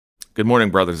Good morning,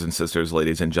 brothers and sisters,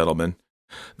 ladies and gentlemen.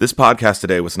 This podcast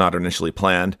today was not initially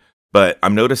planned, but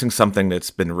I'm noticing something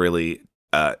that's been really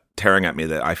tearing at me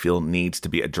that I feel needs to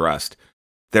be addressed.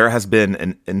 There has been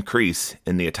an increase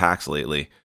in the attacks lately.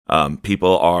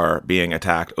 People are being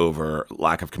attacked over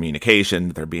lack of communication.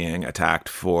 They're being attacked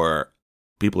for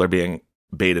people are being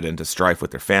baited into strife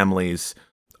with their families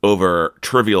over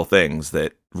trivial things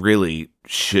that really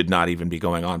should not even be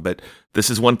going on. But this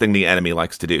is one thing the enemy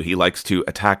likes to do. He likes to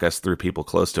attack us through people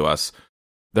close to us.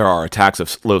 There are attacks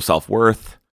of low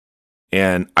self-worth,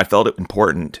 and I felt it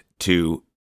important to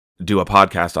do a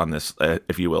podcast on this,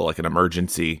 if you will, like an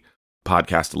emergency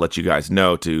podcast to let you guys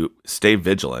know to stay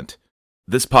vigilant.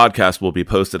 This podcast will be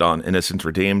posted on Innocence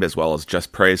Redeemed as well as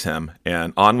Just Praise Him,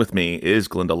 and on with me is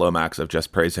Glenda Lomax of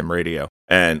Just Praise Him Radio,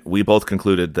 and we both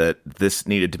concluded that this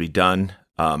needed to be done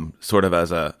sort of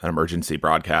as an emergency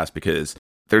broadcast because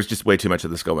there's just way too much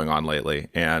of this going on lately,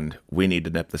 and we need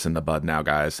to nip this in the bud now,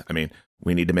 guys. I mean,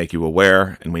 we need to make you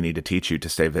aware, and we need to teach you to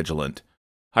stay vigilant.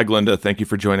 Hi, Glenda. Thank you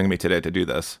for joining me today to do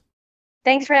this.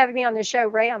 Thanks for having me on the show,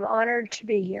 Ray. I'm honored to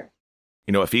be here.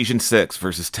 You know, Ephesians 6,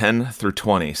 verses 10 through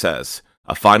 20 says,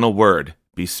 "A final word,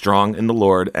 be strong in the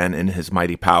Lord and in his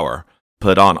mighty power.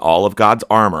 Put on all of God's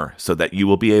armor so that you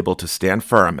will be able to stand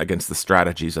firm against the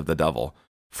strategies of the devil.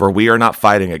 For we are not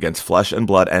fighting against flesh and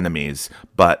blood enemies,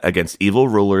 but against evil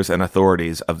rulers and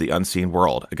authorities of the unseen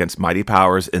world, against mighty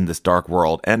powers in this dark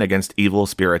world, and against evil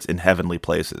spirits in heavenly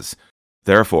places.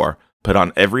 Therefore, put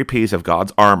on every piece of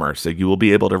God's armor so you will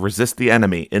be able to resist the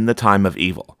enemy in the time of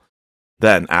evil.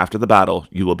 Then, after the battle,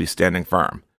 you will be standing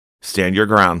firm. Stand your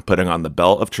ground, putting on the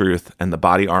belt of truth and the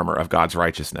body armor of God's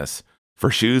righteousness. For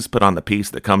shoes, put on the peace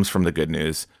that comes from the good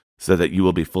news, so that you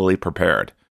will be fully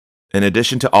prepared. In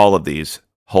addition to all of these,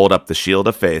 hold up the shield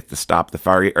of faith to stop the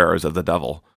fiery arrows of the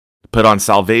devil. Put on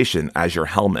salvation as your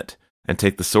helmet, and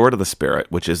take the sword of the Spirit,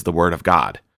 which is the word of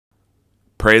God.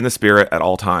 Pray in the Spirit at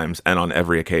all times and on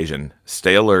every occasion.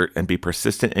 Stay alert and be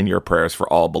persistent in your prayers for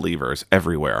all believers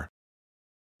everywhere."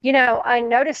 You know, I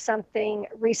noticed something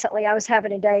recently. I was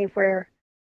having a day where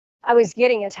I was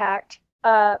getting attacked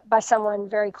by someone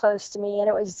very close to me, and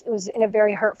it was in a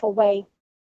very hurtful way.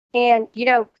 And, you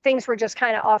know, things were just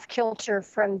kind of off kilter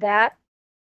from that.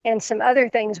 And some other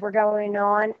things were going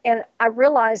on. And I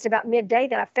realized about midday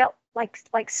that I felt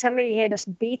like somebody had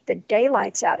just beat the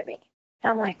daylights out of me. And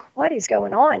I'm like, what is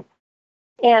going on?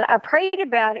 And I prayed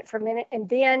about it for a minute. And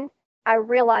then I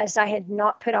realized I had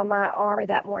not put on my armor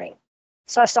that morning.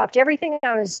 So I stopped everything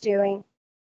I was doing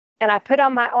and I put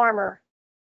on my armor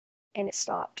and it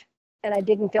stopped. And I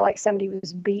didn't feel like somebody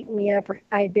was beating me up or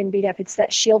I had been beat up. It's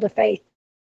that shield of faith.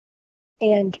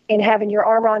 And having your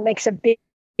armor on makes a big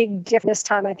difference this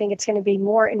time. I think it's going to be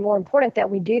more and more important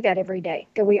that we do that every day,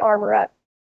 that we armor up.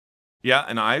 Yeah,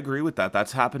 and I agree with that.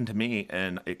 That's happened to me,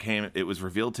 and it was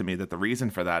revealed to me that the reason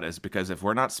for that is because if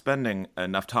we're not spending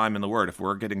enough time in the Word, if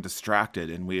we're getting distracted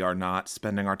and we are not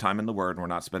spending our time in the Word and we're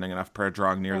not spending enough prayer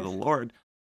drawing near the Lord,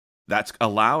 that's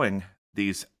allowing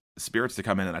these spirits to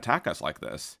come in and attack us like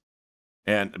this.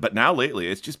 But now lately,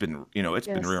 it's just been,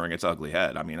 been rearing its ugly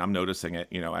head. I mean, I'm noticing it,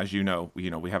 as you know,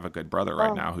 we have a good brother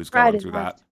right now who's going through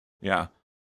that. Yeah.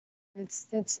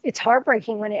 It's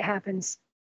heartbreaking when it happens.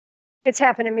 It's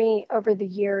happened to me over the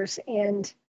years,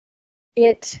 and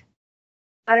I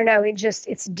don't know,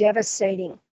 it's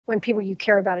devastating when people you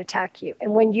care about attack you.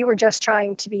 And when you were just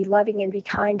trying to be loving and be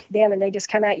kind to them, and they just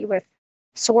come at you with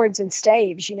swords and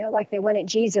staves, like they went at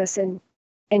Jesus and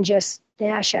just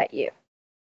dash at you.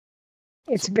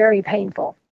 It's very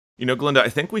painful. Glenda, I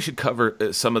think we should cover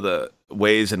some of the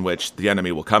ways in which the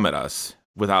enemy will come at us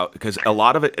because a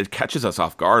lot of it catches us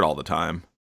off guard all the time.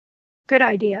 Good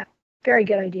idea. Very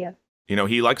good idea.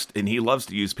 He loves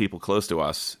to use people close to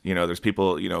us. There's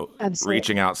people, Absolutely.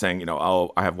 reaching out saying,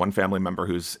 oh, I have one family member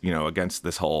who's, against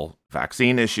this whole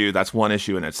vaccine issue. That's one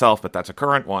issue in itself, but that's a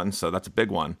current one. So that's a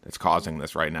big one that's causing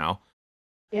this right now.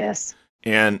 Yes.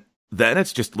 And then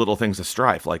it's just little things of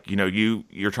strife. Like,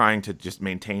 you're trying to just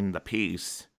maintain the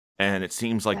peace. And it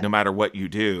seems like no matter what you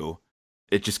do,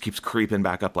 it just keeps creeping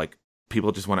back up. Like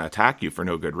people just want to attack you for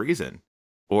no good reason.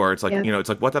 Or it's like, it's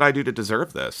like, what did I do to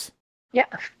deserve this? Yeah,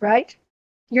 right.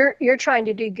 You're trying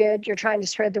to do good. You're trying to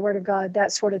spread the word of God,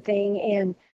 that sort of thing.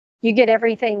 And you get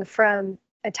everything from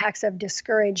attacks of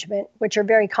discouragement, which are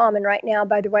very common right now,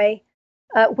 by the way,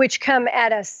 which come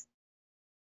at us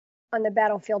on the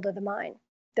battlefield of the mind.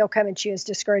 They'll come at you as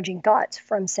discouraging thoughts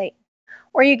from Satan.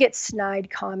 Or you get snide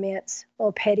comments,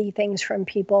 little petty things from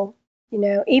people.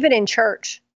 Even in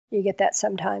church, you get that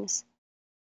sometimes.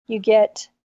 You get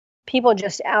people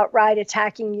just outright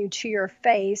attacking you to your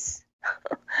face.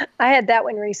 I had that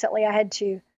one recently. I had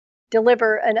to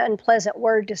deliver an unpleasant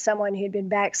word to someone who'd been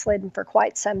backslidden for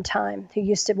quite some time, who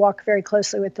used to walk very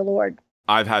closely with the Lord.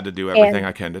 I've had to do everything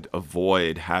I can to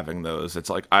avoid having those. It's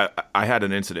like I had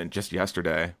an incident just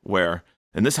yesterday where,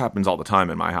 and this happens all the time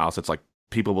in my house, it's like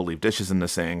people will leave dishes in the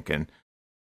sink, and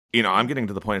I'm getting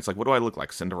to the point, it's like, what do I look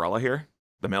like, Cinderella here?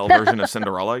 The male version of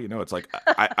Cinderella? It's like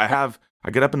I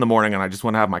get up in the morning and I just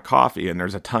want to have my coffee, and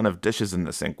there's a ton of dishes in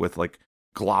the sink with like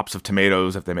glops of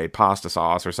tomatoes if they made pasta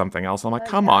sauce or something else. I'm like,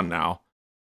 come on now.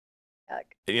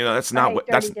 That's not what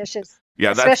that's dishes.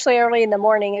 Yeah, especially early in the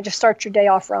morning, it just starts your day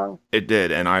off wrong. It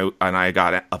did, and I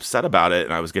got upset about it,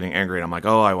 and I was getting angry, and I'm like,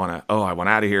 I want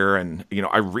out of here, and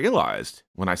I realized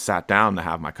when I sat down to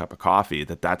have my cup of coffee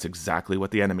that that's exactly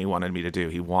what the enemy wanted me to do.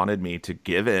 He wanted me to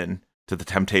give in to the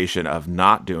temptation of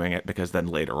not doing it, because then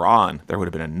later on there would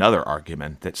have been another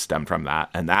argument that stemmed from that,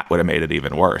 and that would have made it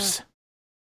even worse.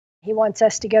 He wants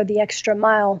us to go the extra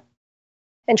mile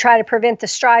and try to prevent the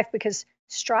strife, because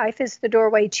strife is the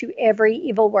doorway to every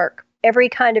evil work. Every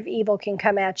kind of evil can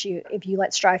come at you if you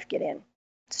let strife get in.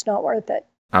 It's not worth it.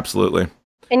 Absolutely.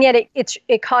 And yet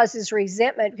it causes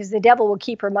resentment, because the devil will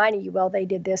keep reminding you, well, they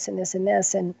did this and this and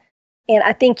this. And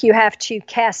I think you have to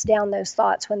cast down those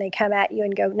thoughts when they come at you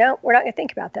and go, no, we're not going to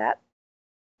think about that.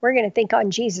 We're going to think on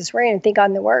Jesus. We're going to think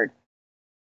on the word.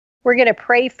 We're going to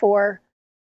pray for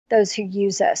those who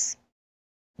use us.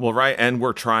 Well, right. And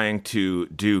we're trying to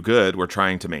do good. We're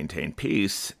trying to maintain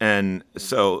peace. And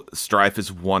so strife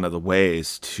is one of the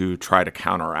ways to try to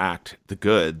counteract the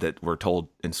good that we're told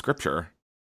in Scripture,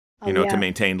 to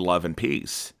maintain love and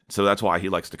peace. So that's why he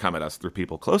likes to come at us through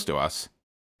people close to us.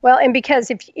 Well, and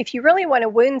because if you really want to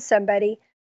wound somebody,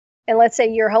 and let's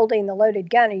say you're holding the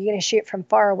loaded gun, are you going to shoot from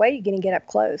far away? You're going to get up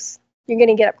close. You're going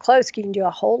to get up close. You can do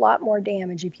a whole lot more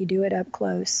damage if you do it up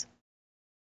close.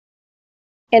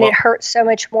 And it hurts so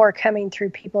much more coming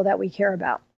through people that we care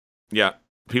about. Yeah,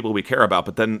 people we care about.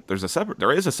 But then there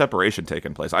is a separation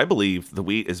taking place. I believe the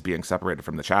wheat is being separated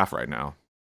from the chaff right now.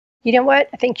 You know what?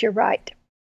 I think you're right.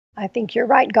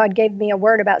 God gave me a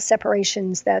word about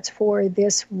separations that's for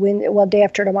this day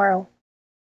after tomorrow.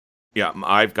 Yeah,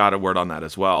 I've got a word on that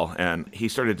as well. And he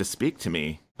started to speak to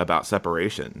me about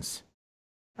separations.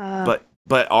 But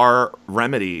our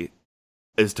remedy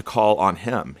is to call on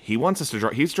him. He wants us to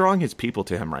he's drawing his people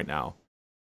to him right now.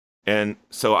 And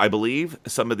so I believe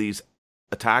some of these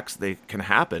attacks, they can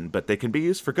happen, but they can be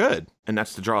used for good. And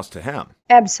that's to draw us to him.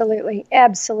 Absolutely.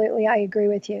 Absolutely. I agree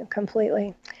with you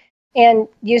completely. And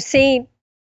you see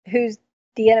who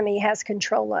the enemy has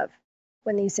control of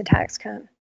when these attacks come.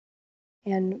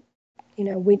 And,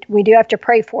 we do have to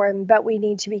pray for him, but we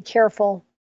need to be careful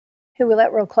who we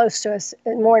let real close to us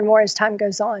more and more as time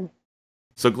goes on.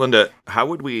 So, Glenda, how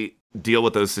would we deal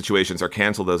with those situations or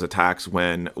cancel those attacks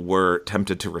when we're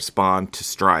tempted to respond to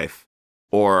strife,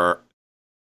 or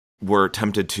we're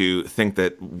tempted to think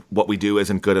that what we do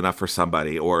isn't good enough for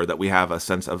somebody, or that we have a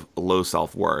sense of low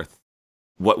self-worth?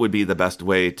 What would be the best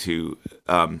way to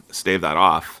stave that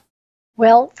off?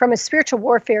 Well, from a spiritual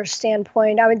warfare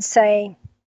standpoint, I would say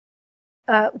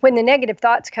when the negative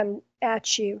thoughts come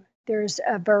at you, there's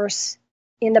a verse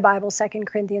in the Bible, 2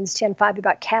 Corinthians 10:5,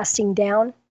 about casting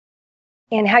down.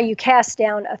 And how you cast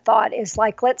down a thought is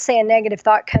like, let's say a negative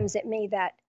thought comes at me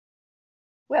that,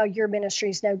 well, your ministry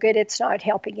is no good. It's not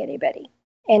helping anybody.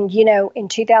 And, in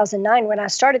 2009, when I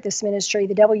started this ministry,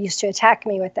 the devil used to attack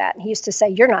me with that. And he used to say,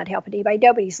 you're not helping anybody.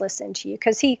 Nobody's listening to you.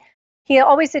 Because he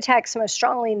always attacks most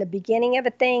strongly in the beginning of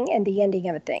a thing and the ending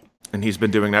of a thing. And he's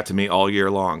been doing that to me all year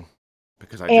long,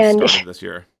 because I just started this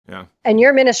year. Yeah. And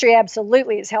your ministry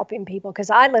absolutely is helping people,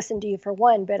 because I listen to you for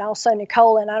one, but also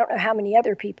Nicole and I don't know how many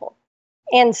other people.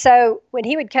 And so when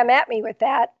he would come at me with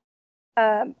that,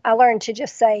 I learned to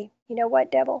just say, you know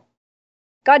what, devil?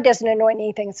 God doesn't anoint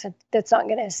anything that's not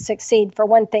going to succeed, for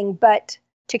one thing. But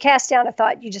to cast down a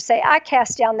thought, you just say, I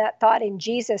cast down that thought in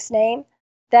Jesus' name.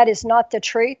 That is not the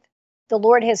truth. The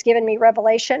Lord has given me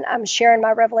revelation. I'm sharing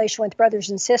my revelation with brothers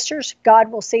and sisters.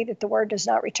 God will see that the word does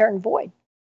not return void.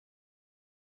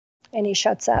 And he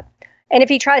shuts up. And if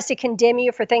he tries to condemn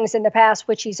you for things in the past,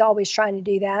 which he's always trying to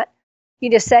do that, you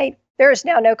just say, there is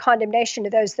now no condemnation to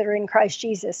those that are in Christ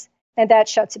Jesus. And that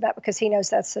shuts him up, because he knows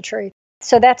that's the truth.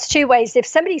 So that's two ways. If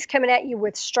somebody's coming at you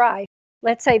with strife,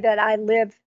 let's say that I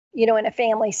live, in a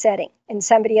family setting, and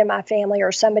somebody in my family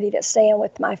or somebody that's staying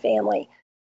with my family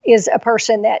is a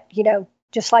person that,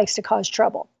 just likes to cause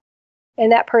trouble.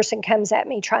 And that person comes at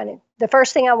me the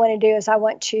first thing I want to do is I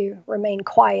want to remain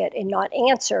quiet and not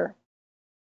answer.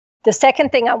 The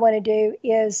second thing I want to do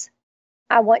is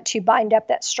I want to bind up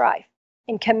that strife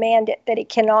and command it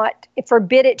that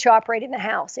forbid it to operate in the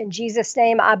house. In Jesus'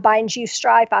 name, I bind you,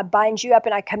 strife. I bind you up,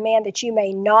 and I command that you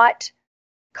may not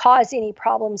cause any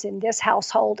problems in this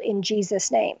household in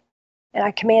Jesus' name. And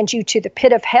I command you to the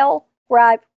pit of hell, where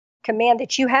I command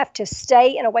that you have to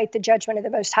stay and await the judgment of the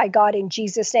Most High God in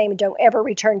Jesus' name, and don't ever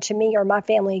return to me or my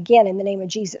family again in the name of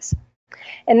Jesus.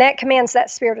 And that commands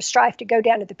that spirit of strife to go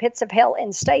down to the pits of hell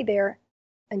and stay there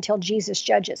until Jesus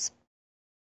judges.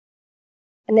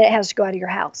 And then it has to go out of your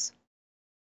house.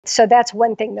 So that's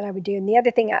one thing that I would do. And the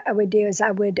other thing I would do is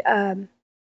I would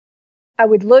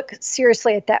look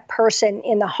seriously at that person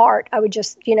in the heart. I would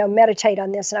just, meditate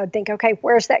on this, and I would think, okay,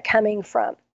 where's that coming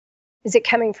from? Is it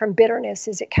coming from bitterness?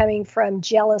 Is it coming from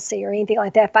jealousy or anything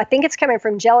like that? If I think it's coming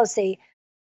from jealousy,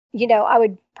 I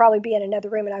would probably be in another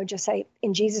room, and I would just say,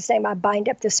 in Jesus' name, I bind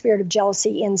up the spirit of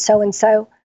jealousy in so-and-so,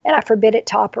 and I forbid it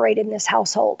to operate in this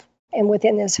household and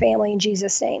within this family in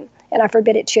Jesus' name. And I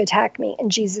forbid it to attack me in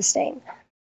Jesus' name.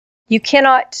 You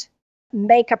cannot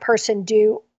make a person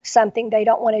do something they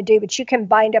don't want to do, but you can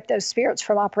bind up those spirits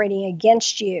from operating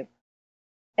against you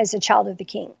as a child of the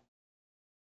King.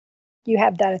 You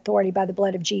have that authority by the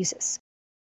blood of Jesus.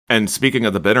 And speaking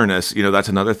of the bitterness, that's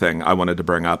another thing I wanted to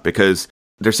bring up, because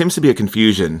there seems to be a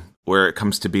confusion where it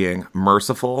comes to being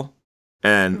merciful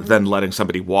and then letting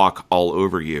somebody walk all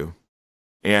over you.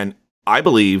 And I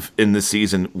believe in this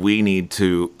season, we need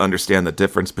to understand the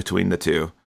difference between the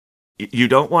two. You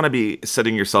don't want to be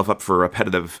setting yourself up for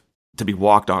to be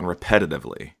walked on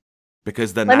repetitively,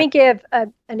 because then Let me give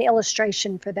an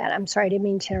illustration for that. I'm sorry, I didn't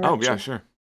mean to interrupt. Oh, yeah, sure.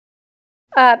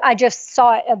 I just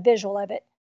saw a visual of it.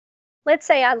 Let's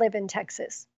say I live in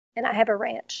Texas and I have a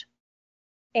ranch,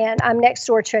 and I'm next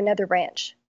door to another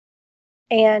ranch,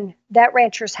 and that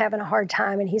rancher's having a hard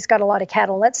time, and he's got a lot of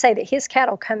cattle. Let's say that his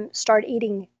cattle start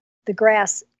eating the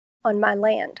grass on my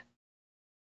land,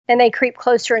 and they creep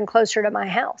closer and closer to my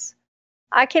house.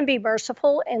 I can be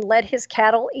merciful and let his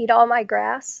cattle eat all my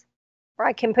grass, or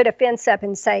I can put a fence up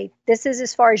and say, this is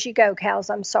as far as you go, cows,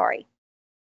 I'm sorry.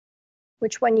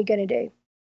 Which one are you going to do?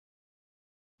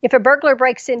 If a burglar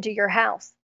breaks into your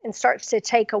house and starts to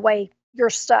take away your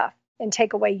stuff and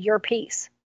take away your peace,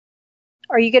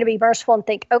 are you going to be merciful and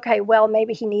think, okay, well,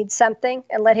 maybe he needs something,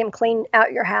 and let him clean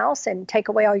out your house and take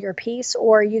away all your peace?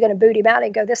 Or are you going to boot him out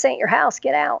and go, this ain't your house,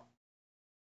 get out?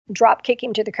 Drop kick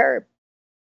him to the curb.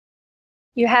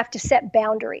 You have to set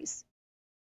boundaries.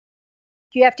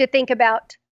 You have to think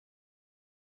about,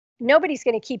 nobody's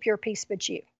going to keep your peace but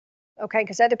you, okay?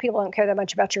 Because other people don't care that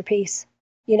much about your peace.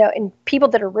 And people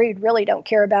that are rude really don't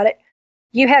care about it.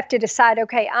 You have to decide,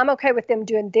 okay, I'm okay with them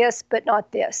doing this, but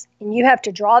not this. And you have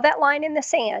to draw that line in the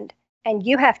sand, and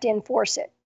you have to enforce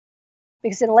it.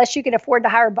 Because unless you can afford to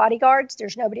hire bodyguards,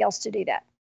 there's nobody else to do that.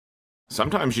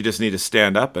 Sometimes you just need to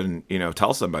stand up and,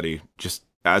 tell somebody just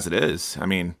as it is. I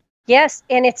mean, yes,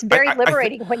 and it's very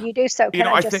liberating when you do so. Can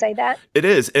I just say that? It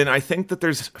is. And I think that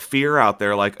there's fear out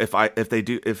there, like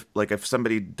if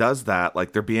somebody does that,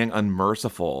 like they're being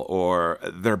unmerciful, or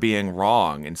they're being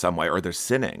wrong in some way, or they're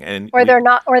sinning, they're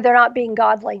not being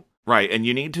godly. Right. And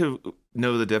you need to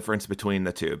know the difference between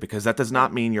the two, because that does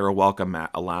not mean you're a welcome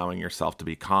mat allowing yourself to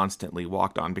be constantly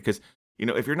walked on, because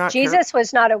if you're not Jesus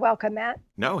was not a welcome mat.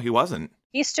 No, he wasn't.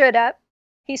 He stood up.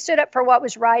 He stood up for what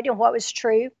was right and what was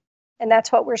true. And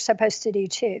that's what we're supposed to do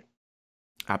too.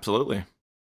 Absolutely.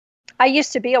 I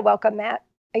used to be a welcome mat.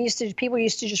 People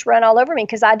used to just run all over me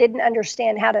because I didn't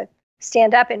understand how to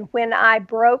stand up. And when I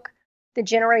broke the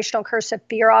generational curse of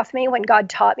fear off me, when God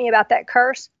taught me about that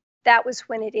curse, that was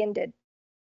when it ended.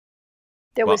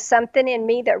 There was something in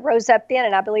me that rose up then,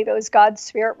 and I believe it was God's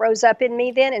Spirit rose up in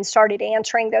me then and started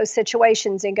answering those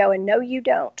situations and going, no, you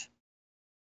don't.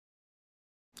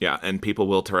 Yeah, and people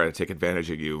will try to take advantage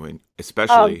of you, and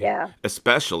especially,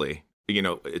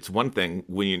 it's one thing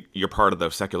when you're part of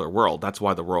the secular world. That's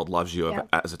why the world loves you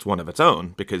as it's one of its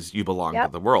own, because you belong to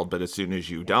the world. But as soon as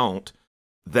you don't,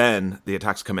 then the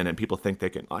attacks come in, and people think they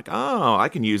can, like, oh, I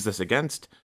can use this against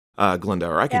Glenda,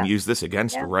 or I can use this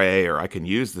against Ray, or I can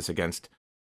use this against,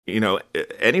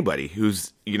 anybody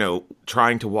who's,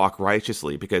 trying to walk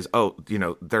righteously, because,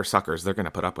 they're suckers. They're going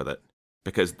to put up with it.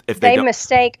 Because if they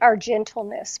mistake our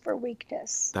gentleness for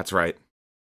weakness. That's right.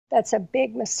 That's a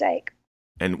big mistake.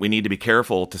 And we need to be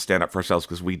careful to stand up for ourselves,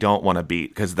 because we don't want to be,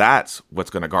 because that's what's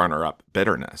going to garner up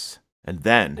bitterness. And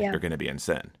then you're going to be in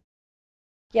sin.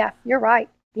 Yeah, you're right.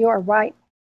 You are right.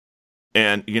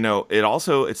 And,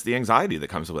 it's the anxiety that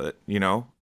comes with it,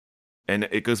 And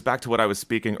it goes back to what I was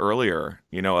speaking earlier,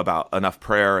 about enough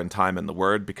prayer and time in the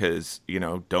Word, because,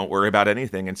 don't worry about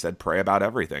anything. Instead, pray about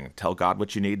everything. Tell God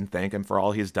what you need and thank Him for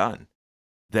all He's done.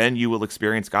 Then you will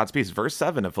experience God's peace. Verse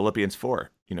 7 of Philippians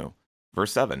 4,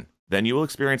 verse 7. Then you will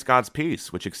experience God's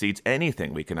peace, which exceeds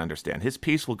anything we can understand. His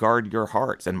peace will guard your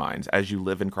hearts and minds as you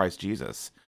live in Christ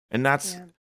Jesus. And that's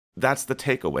that's the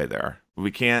takeaway there.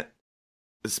 We can't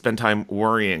spend time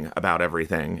worrying about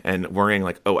everything and worrying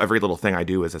like, oh, every little thing I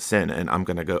do is a sin and I'm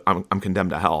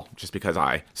condemned to hell just because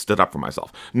I stood up for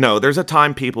myself. No, there's a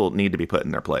time people need to be put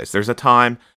in their place. There's a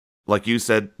time, like you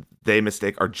said, they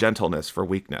mistake our gentleness for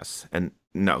weakness. And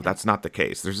no, that's not the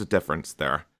case. There's a difference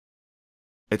there.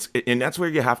 And that's where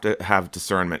you have to have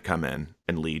discernment come in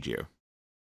and lead you.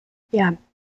 Yeah.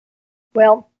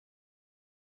 Well,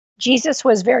 Jesus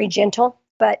was very gentle,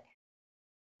 but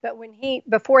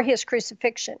before his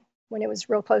crucifixion, when it was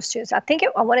real close to his, I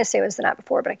want to say it was the night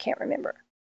before, but I can't remember.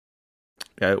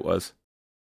 Yeah, it was.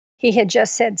 He had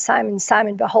just said, Simon,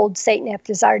 Simon, behold, Satan hath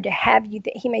desired to have you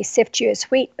that he may sift you as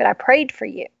wheat, but I prayed for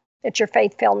you that your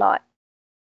faith fail not.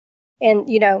 And,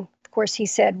 of course, he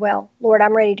said, well, Lord,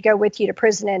 I'm ready to go with you to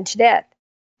prison and to death.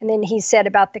 And then he said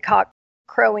about the cock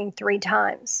crowing 3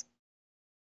 times.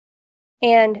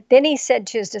 And then he said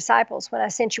to his disciples, when I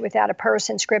sent you without a purse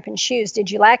and scrip and shoes, did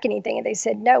you lack anything? And they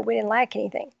said, no, we didn't lack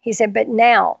anything. He said, but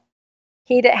now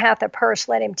he that hath a purse,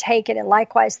 let him take it, and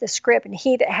likewise the scrip. And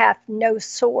he that hath no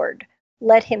sword,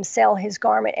 let him sell his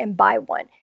garment and buy one.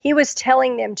 He was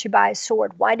telling them to buy a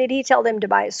sword. Why did he tell them to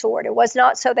buy a sword? It was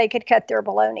not so they could cut their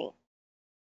bologna.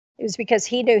 It was because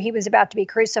he knew he was about to be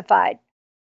crucified,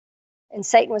 and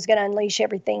Satan was going to unleash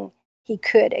everything he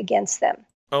could against them.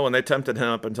 Oh, and they tempted him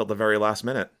up until the very last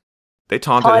minute. They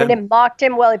taunted him. Mocked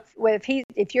him. Well,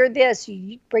 if you're this,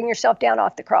 you bring yourself down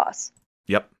off the cross.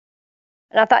 Yep.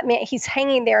 And I thought, man, he's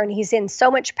hanging there and he's in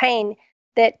so much pain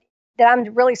that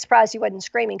I'm really surprised he wasn't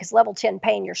screaming, because level 10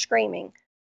 pain, you're screaming.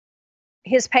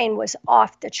 His pain was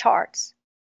off the charts,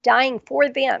 dying for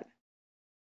them,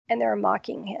 and they're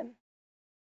mocking him.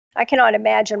 I cannot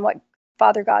imagine what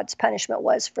Father God's punishment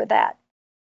was for that.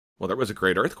 Well, there was a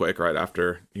great earthquake right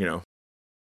after,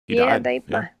 he died.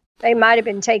 They might have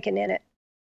been taken in it.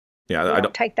 Yeah, I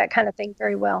don't take that kind of thing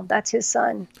very well. That's his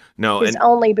son. No, his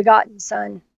only begotten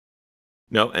son.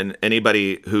 No, and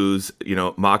anybody who's,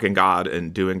 mocking God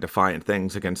and doing defiant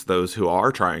things against those who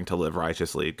are trying to live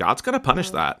righteously, God's going to punish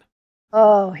that.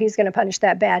 Oh, he's going to punish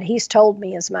that bad. He's told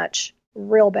me as much.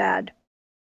 Real bad.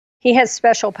 He has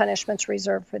special punishments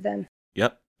reserved for them.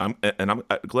 Yep.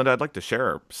 Glenda, I'd like to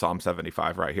share Psalm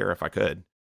 75 right here if I could.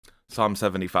 Psalm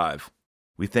 75.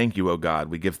 We thank you, O God.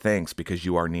 We give thanks because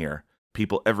you are near.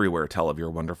 People everywhere tell of your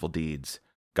wonderful deeds.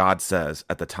 God says,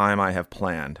 at the time I have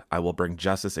planned, I will bring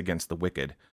justice against the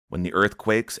wicked. When the earth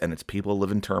quakes and its people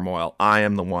live in turmoil, I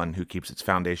am the one who keeps its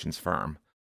foundations firm.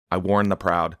 I warn the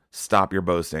proud, stop your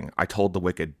boasting. I told the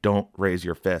wicked, don't raise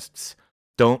your fists.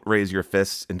 Don't raise your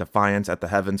fists in defiance at the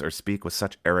heavens or speak with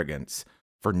such arrogance.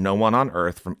 For no one on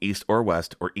earth, from east or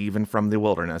west, or even from the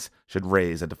wilderness, should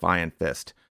raise a defiant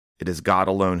fist. It is God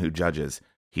alone who judges.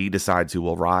 He decides who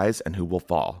will rise and who will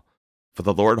fall. For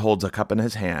the Lord holds a cup in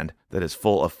his hand that is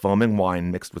full of foaming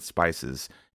wine mixed with spices.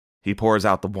 He pours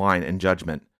out the wine in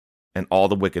judgment, and all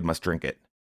the wicked must drink it,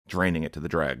 draining it to the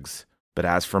dregs. But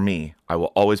as for me, I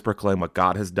will always proclaim what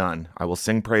God has done. I will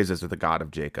sing praises to the God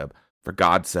of Jacob. For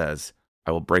God says,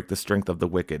 I will break the strength of the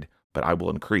wicked, but I will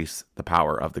increase the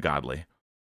power of the godly.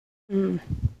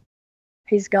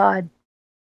 He's God.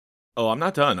 Oh, I'm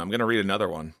not done. I'm going to read another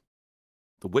one.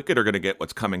 The wicked are going to get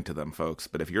what's coming to them, folks,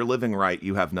 but if you're living right,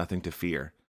 you have nothing to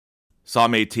fear.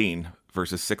 Psalm 18,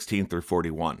 verses 16 through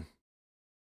 41.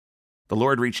 The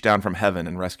Lord reached down from heaven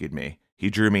and rescued me. He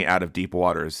drew me out of deep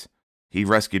waters. He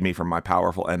rescued me from my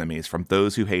powerful enemies, from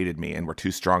those who hated me and were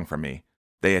too strong for me.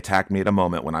 They attacked me at a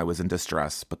moment when I was in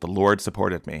distress, but the Lord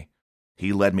supported me.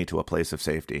 He led me to a place of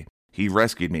safety. He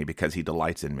rescued me because he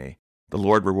delights in me. The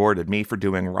Lord rewarded me for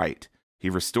doing right. He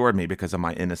restored me because of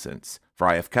my innocence. For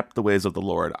I have kept the ways of the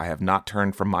Lord. I have not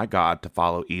turned from my God to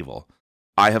follow evil.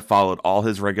 I have followed all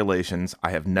his regulations. I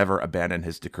have never abandoned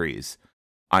his decrees.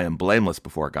 I am blameless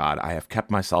before God. I have kept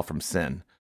myself from sin.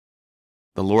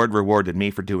 The Lord rewarded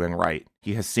me for doing right.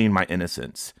 He has seen my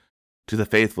innocence. To the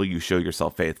faithful you show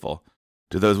yourself faithful.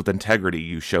 To those with integrity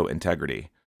you show integrity.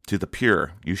 To the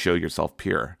pure you show yourself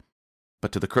pure.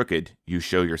 But to the crooked you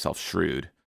show yourself shrewd.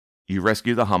 You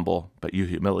rescue the humble, but you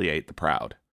humiliate the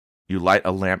proud. You light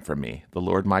a lamp for me. The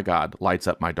Lord my God lights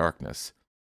up my darkness.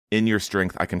 In your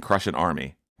strength I can crush an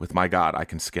army. With my God I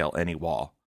can scale any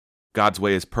wall. God's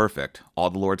way is perfect. All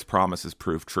the Lord's promises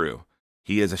prove true.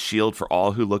 He is a shield for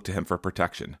all who look to him for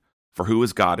protection. For who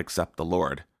is God except the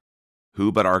Lord?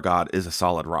 Who but our God is a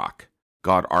solid rock?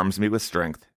 God arms me with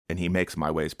strength, and he makes my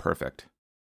ways perfect.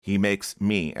 He makes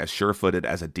me as sure-footed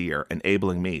as a deer,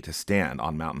 enabling me to stand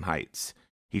on mountain heights.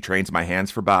 He trains my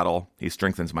hands for battle. He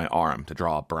strengthens my arm to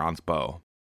draw a bronze bow.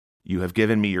 You have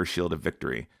given me your shield of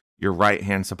victory. Your right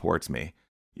hand supports me.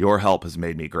 Your help has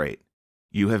made me great.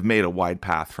 You have made a wide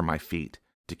path for my feet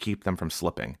to keep them from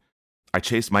slipping. I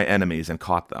chased my enemies and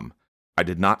caught them. I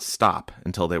did not stop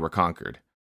until they were conquered.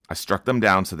 I struck them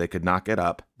down so they could not get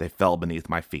up. They fell beneath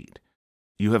my feet.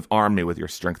 You have armed me with your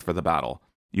strength for the battle.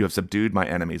 You have subdued my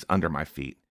enemies under my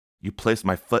feet. You placed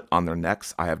my foot on their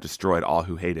necks. I have destroyed all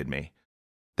who hated me.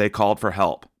 They called for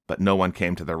help, but no one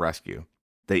came to their rescue.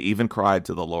 They even cried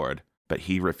to the Lord, but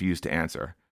he refused to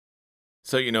answer.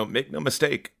 So, make no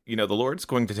mistake, the Lord's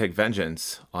going to take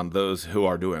vengeance on those who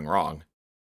are doing wrong.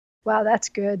 Wow, that's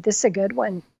good. This is a good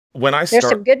one. There's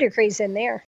some good decrees in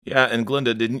there. Yeah, and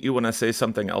Glinda, didn't you want to say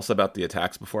something else about the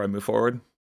attacks before I move forward?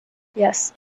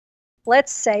 Yes.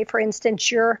 Let's say, for instance,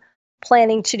 you're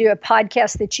planning to do a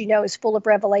podcast that you know is full of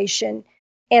revelation,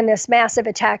 and this massive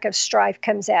attack of strife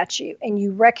comes at you, and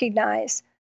you recognize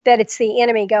that it's the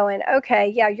enemy going, okay,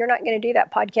 yeah, you're not going to do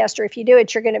that podcast, or if you do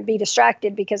it, you're going to be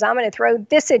distracted because I'm going to throw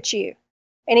this at you.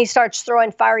 And he starts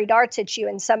throwing fiery darts at you,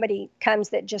 and somebody comes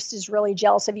that just is really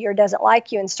jealous of you or doesn't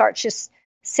like you and starts just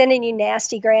sending you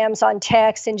nasty grams on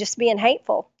text and just being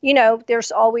hateful.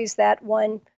 There's always that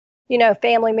one,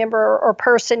 family member or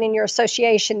person in your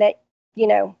association that,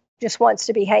 just wants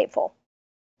to be hateful.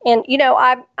 And,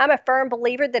 I'm a firm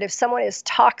believer that if someone is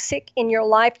toxic in your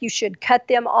life, you should cut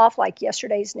them off like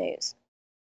yesterday's news.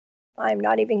 I'm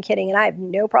not even kidding. And I have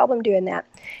no problem doing that.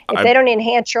 If they don't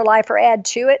enhance your life or add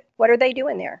to it, what are they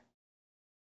doing there?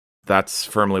 That's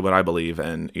firmly what I believe.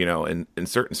 And, in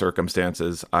certain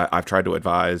circumstances, I've tried to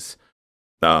advise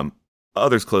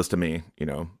others close to me,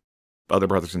 other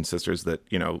brothers and sisters that,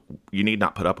 you need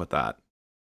not put up with that.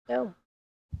 No.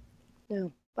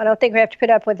 I don't think we have to put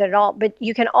up with it at all. But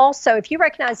you can also, if you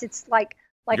recognize it's like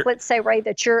let's say, Ray,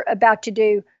 that you're about to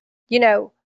do,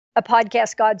 a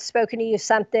podcast, God's spoken to you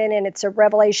something, and it's a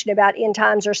revelation about end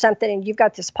times or something, and you've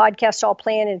got this podcast all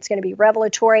planned, and it's going to be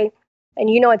revelatory, and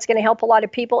it's going to help a lot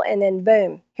of people, and then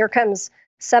boom, here comes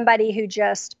somebody who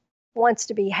just wants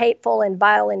to be hateful and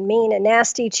vile and mean and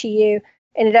nasty to you,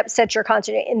 and it upsets your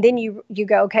conscience, and then you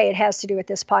go, okay, it has to do with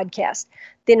this podcast.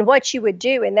 Then what you would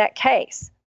do in that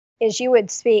case is you would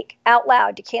speak out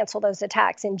loud to cancel those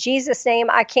attacks. In Jesus'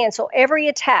 name, I cancel every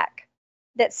attack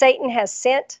that Satan has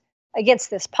sent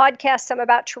against this podcast I'm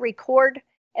about to record,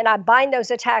 and I bind those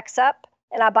attacks up,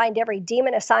 and I bind every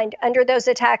demon assigned under those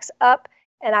attacks up,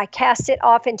 and I cast it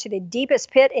off into the deepest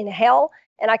pit in hell,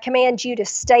 and I command you to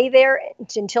stay there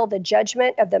until the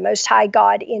judgment of the Most High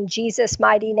God in Jesus'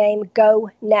 mighty name.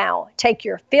 Go now. Take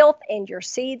your filth and your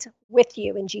seeds with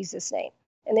you in Jesus' name,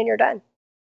 and then you're done.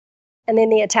 And then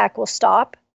the attack will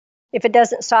stop. If it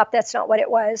doesn't stop, that's not what it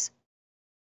was.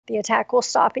 The attack will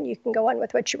stop, and you can go on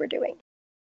with what you were doing.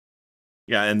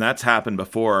 Yeah, and that's happened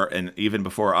before, and even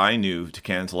before I knew to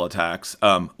cancel attacks.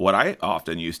 What I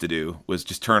often used to do was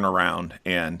just turn around,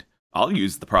 and I'll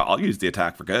use the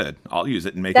attack for good. I'll use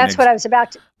it and make. That's what I was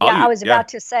about to. I was about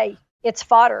to say. It's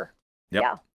fodder. Yep.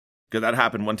 Yeah. Because that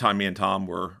happened one time. Me and Tom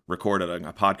were recording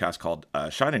a podcast called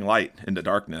 "Shining Light into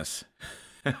Darkness."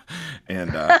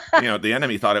 And the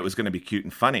enemy thought it was going to be cute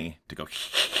and funny to go,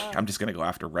 I'm just going to go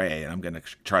after Ray, and I'm going to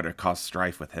try to cause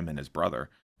strife with him and his brother.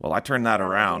 Well, I turned that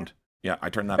around. Yeah,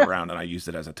 I turned that around, and I used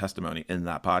it as a testimony in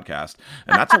that podcast.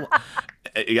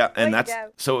 And that's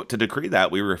so to decree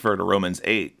that, we refer to Romans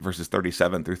 8 verses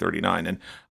 37 through 39. And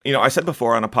I said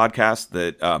before on a podcast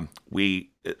that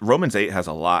Romans 8 has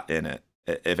a lot in it.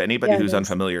 If anybody who's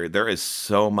unfamiliar, there is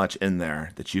so much in there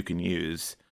that you can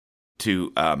use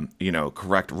to,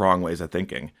 correct wrong ways of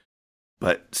thinking.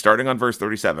 But starting on verse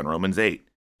 37, Romans 8,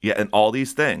 yet in all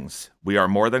these things, we are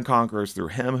more than conquerors through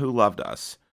him who loved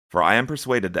us. For I am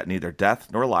persuaded that neither death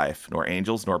nor life, nor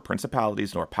angels, nor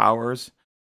principalities, nor powers,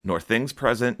 nor things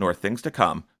present, nor things to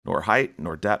come, nor height,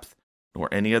 nor depth, nor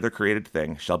any other created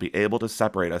thing shall be able to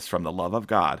separate us from the love of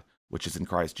God, which is in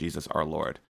Christ Jesus our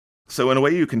Lord. So in a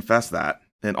way you confess that,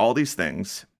 in all these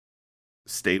things,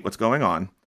 state what's going on.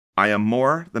 I am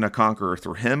more than a conqueror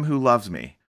through him who loves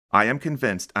me. I am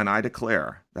convinced, and I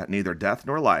declare, that neither death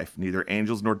nor life, neither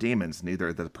angels nor demons,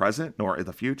 neither the present nor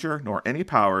the future, nor any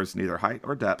powers, neither height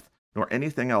or depth, nor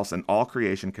anything else in all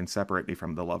creation can separate me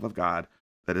from the love of God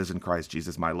that is in Christ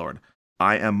Jesus my Lord.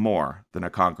 I am more than a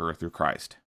conqueror through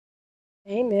Christ.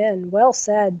 Amen. Well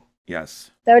said.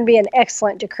 Yes. That would be an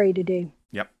excellent decree to do.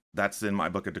 Yep. That's in my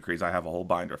book of decrees. I have a whole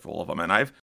binder full of them. And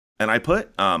I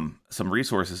put some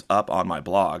resources up on my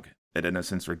blog at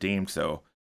Innocence Redeemed, so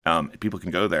people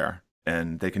can go there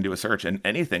and they can do a search, and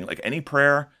anything, like any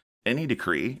prayer, any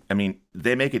decree. I mean,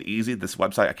 they make it easy. This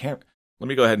website, let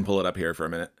me go ahead and pull it up here for a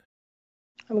minute.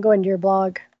 I'm going to your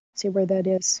blog, see where that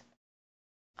is.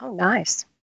 Oh, nice.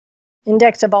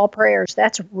 Index of all prayers.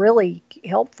 That's really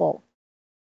helpful.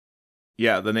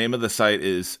 Yeah, the name of the site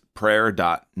is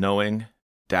prayer.knowing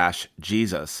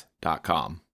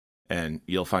jesus.com, and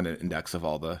you'll find an index of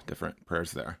all the different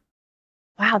prayers there.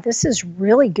 Wow, this is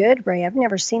really good, Ray. I've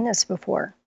never seen this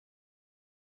before.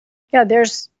 Yeah,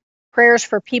 there's prayers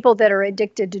for people that are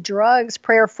addicted to drugs,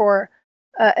 prayer for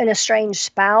an estranged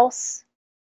spouse.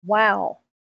 Wow,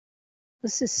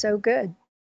 this is so good.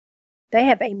 They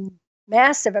have a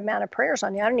massive amount of prayers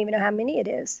on you. I don't even know how many it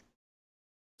is.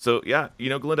 So yeah,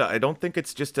 Glenda, I don't think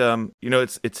it's just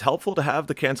it's helpful to have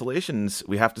the cancellations.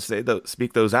 We have to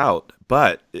speak those out,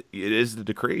 but it is the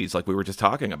decrees like we were just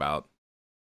talking about.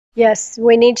 Yes,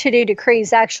 we need to do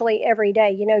decrees actually every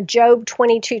day. Job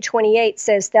 22:28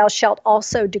 says, "Thou shalt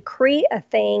also decree a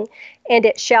thing, and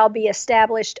it shall be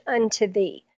established unto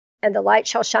thee, and the light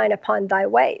shall shine upon thy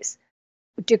ways."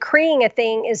 Decreeing a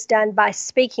thing is done by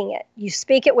speaking it. You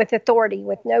speak it with authority,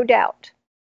 with no doubt.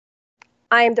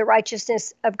 I am the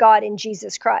righteousness of God in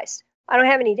Jesus Christ. I don't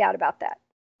have any doubt about that.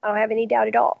 I don't have any doubt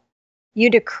at all. You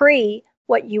decree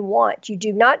what you want. You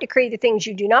do not decree the things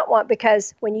you do not want,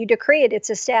 because when you decree it, it's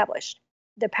established.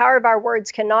 The power of our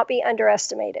words cannot be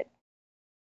underestimated.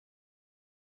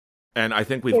 And I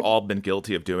think we've all been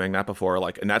guilty of doing that before.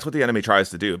 And that's what the enemy tries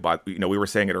to do. But, we were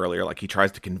saying it earlier, he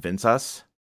tries to convince us.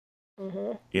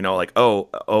 Mm-hmm.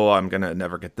 I'm going to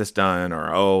never get this done,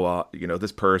 or,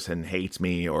 this person hates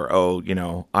me, or,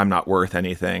 I'm not worth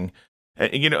anything.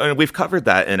 And we've covered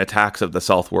that in attacks of the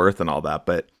self-worth and all that,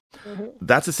 but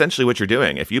that's essentially what you're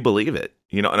doing. If you believe it,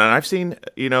 and I've seen,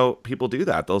 people do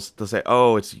that. They'll say,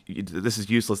 this is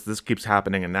useless. This keeps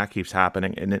happening and that keeps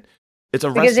happening. And it's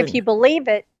arresting. Because if you believe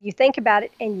it, you think about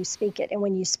it and you speak it. And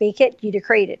when you speak it, you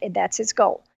decree it. And that's his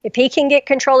goal. If he can get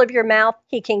control of your mouth,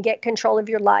 he can get control of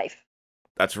your life.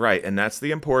 That's right. And that's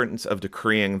the importance of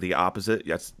decreeing the opposite.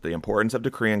 Yes, the importance of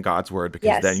decreeing God's word,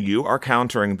 because then you are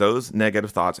countering those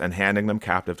negative thoughts and handing them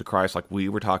captive to Christ, like we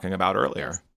were talking about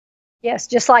earlier. Yes,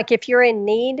 just like if you're in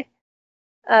need,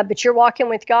 but you're walking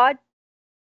with God,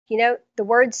 the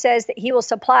word says that he will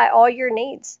supply all your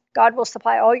needs. God will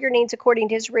supply all your needs according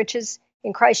to his riches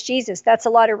in Christ Jesus. That's a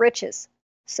lot of riches.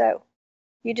 So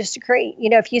you just decree.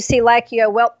 If you see lack,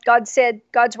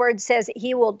 God's word says that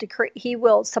he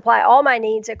will supply all my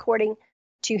needs according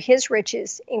to his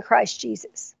riches in Christ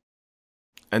Jesus.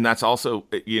 And that's also,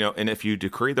 and if you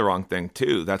decree the wrong thing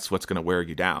too, that's what's going to wear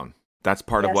you down. That's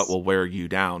part of what will wear you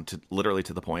down to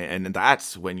the point. And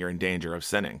that's when you're in danger of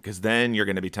sinning, because then you're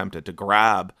going to be tempted to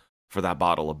grab for that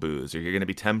bottle of booze, or you're going to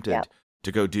be tempted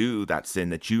to go do that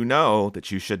sin that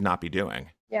that you should not be doing.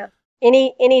 Yeah.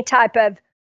 Any type of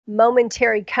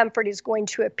momentary comfort is going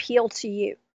to appeal to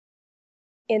you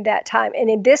in that time. And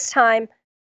in this time,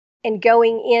 and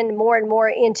going in more and more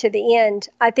into the end,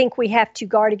 I think we have to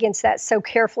guard against that so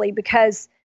carefully, because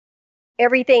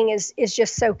everything is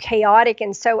just so chaotic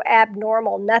and so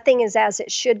abnormal. Nothing is as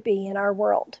it should be in our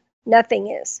world. Nothing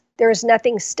is. There is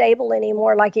nothing stable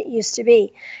anymore like it used to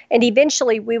be. And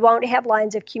eventually we won't have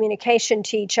lines of communication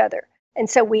to each other.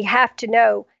 And so we have to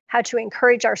know how to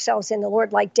encourage ourselves in the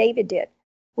Lord like David did.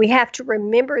 We have to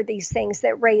remember these things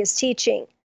that Ray is teaching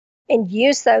and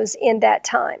use those in that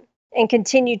time and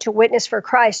continue to witness for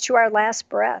Christ to our last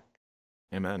breath.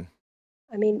 Amen.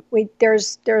 I mean,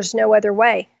 there's no other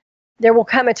way. There will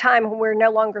come a time when we're no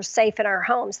longer safe in our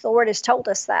homes. The Lord has told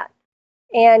us that.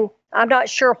 And I'm not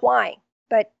sure why,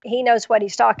 but he knows what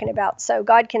he's talking about. So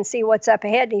God can see what's up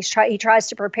ahead, and he tries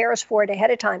to prepare us for it ahead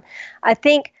of time. I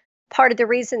think part of the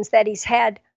reasons that he's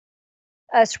had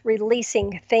us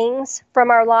releasing things from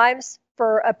our lives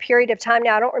for a period of time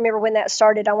now, I don't remember when that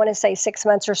started. I want to say 6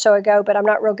 months or so ago, but I'm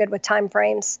not real good with time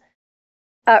frames.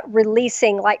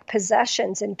 Releasing like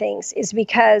possessions and things is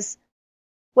because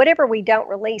whatever we don't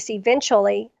release,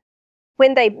 eventually,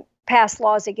 when they pass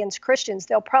laws against Christians,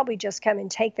 they'll probably just come and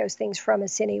take those things from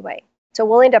us anyway. So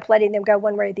we'll end up letting them go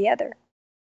one way or the other.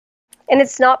 And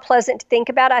it's not pleasant to think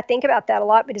about. I think about that a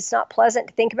lot, but it's not pleasant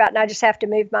to think about. And I just have to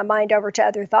move my mind over to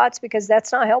other thoughts, because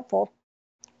that's not helpful.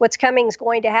 What's coming is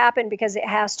going to happen because it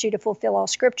has to fulfill all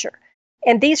Scripture.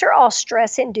 And these are all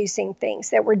stress-inducing things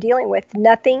that we're dealing with.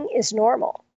 Nothing is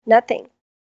normal. Nothing.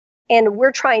 And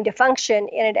we're trying to function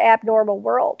in an abnormal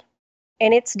world.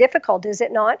 And it's difficult, is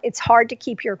it not? It's hard to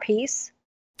keep your peace.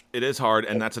 It is hard.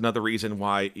 And that's another reason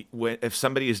why if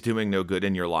somebody is doing no good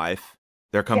in your life,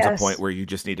 there comes a point where you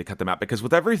just need to cut them out. Because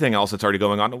with everything else that's already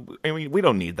going on, I mean, we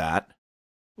don't need that.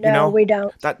 No, we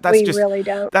don't. We really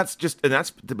don't. That's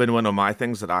been one of my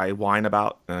things that I whine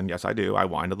about. And yes, I do. I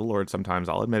whine to the Lord sometimes.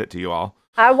 I'll admit it to you all.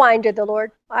 I whine to the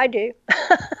Lord. I do.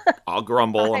 I'll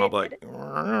grumble and I'll be like,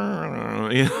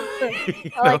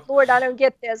 like, Lord, I don't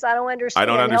get this. I don't understand. I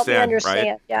don't understand. Help me understand.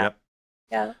 Right? Yeah. Yep.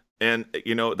 Yeah. And,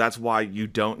 that's why you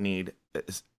don't need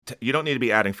you don't need to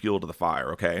be adding fuel to the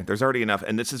fire. Okay, there's already enough,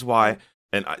 and this is why.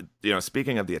 And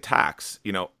speaking of the attacks,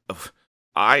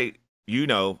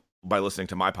 by listening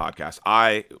to my podcast,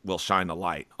 I will shine a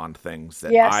light on things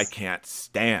that I can't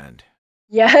stand.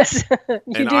 Yes, you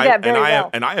do that very well.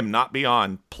 And I am not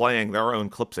beyond playing their own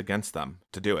clips against them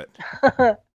to do it.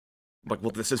 Like,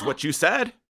 well, this is what you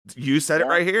said. You said it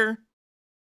right here.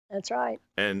 That's right.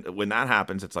 And when that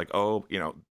happens, it's like, oh,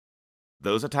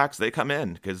 those attacks, they come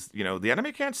in because, the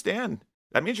enemy can't stand.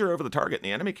 That means you're over the target, and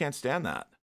the enemy can't stand that.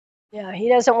 Yeah, he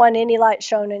doesn't want any light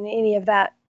shown in any of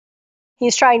that.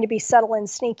 He's trying to be subtle and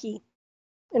sneaky.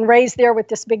 And Ray's there with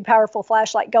this big, powerful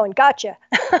flashlight going, gotcha.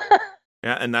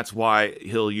 Yeah, and that's why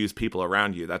he'll use people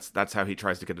around you. That's how he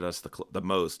tries to get at us the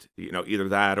most. Either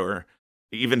that or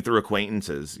even through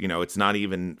acquaintances. It's not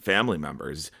even family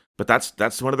members. But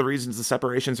that's one of the reasons the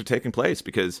separations are taking place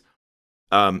because,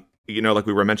 like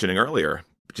we were mentioning earlier,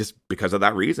 just because of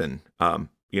that reason.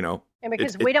 And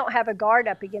because we don't have a guard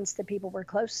up against the people we're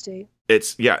close to. We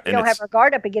don't have a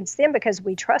guard up against them because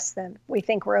we trust them. We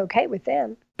think we're okay with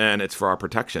them. And it's for our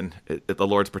protection. The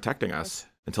Lord's protecting us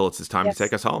until it's his time to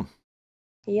take us home.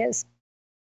 He is.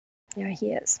 Yeah,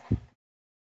 he is.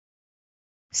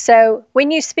 So when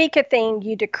you speak a thing,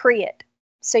 you decree it.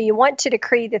 So you want to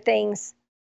decree the things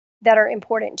that are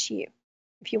important to you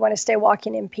if you want to stay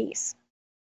walking in peace.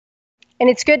 And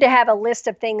it's good to have a list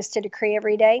of things to decree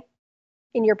every day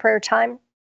in your prayer time.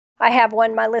 I have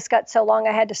one. My list got so long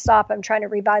I had to stop. I'm trying to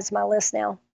revise my list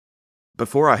now.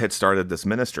 Before I had started this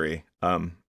ministry,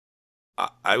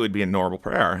 I would be in normal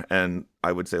prayer and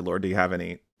I would say, Lord, do you have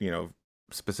any,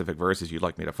 specific verses you'd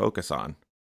like me to focus on?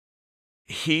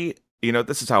 This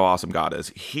is how awesome God is.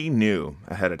 He knew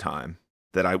ahead of time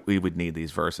that we would need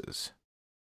these verses.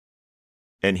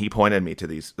 And he pointed me to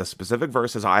the specific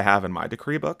verses I have in my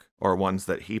decree book, or ones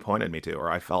that he pointed me to, or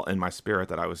I felt in my spirit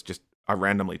that I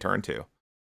randomly turned to.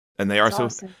 And they are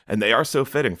awesome. And they are so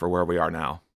fitting for where we are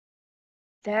now.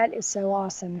 That is so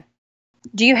awesome.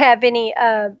 Do you have any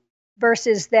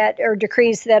verses that or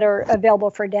decrees that are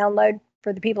available for download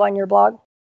for the people on your blog?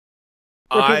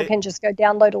 Where people can just go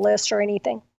download a list or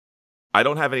anything? I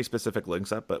don't have any specific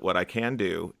links up, but what I can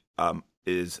do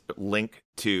is link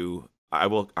to.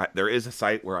 There is a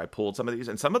site where I pulled some of these,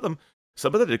 and some of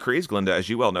the decrees, Glenda, as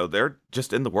you well know, they're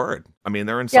just in the Word. I mean,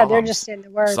 they're in Psalms. Yeah, they're just in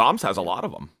the Word. Psalms has a lot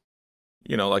of them.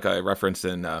 Like I referenced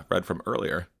in read from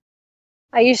earlier.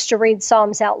 I used to read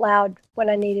Psalms out loud when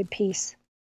I needed peace.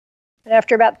 And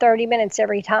after about 30 minutes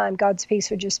every time, God's peace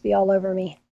would just be all over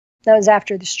me. That was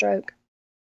after the stroke.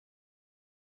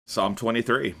 Psalm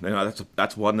 23.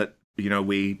 That's one that,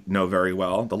 we know very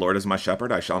well. The Lord is my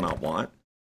shepherd, I shall not want.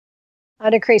 I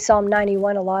decree Psalm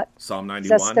 91 a lot. Psalm 91.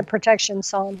 That's the protection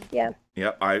psalm, yeah.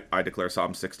 Yep, I declare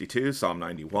Psalm 62, Psalm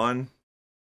 91.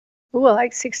 Ooh, I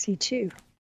like 62.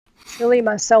 Surely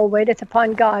my soul waiteth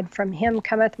upon God. From him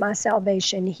cometh my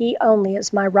salvation. He only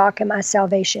is my rock and my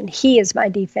salvation. He is my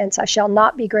defense. I shall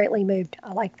not be greatly moved.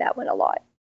 I like that one a lot.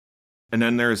 And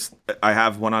then I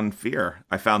have one on fear.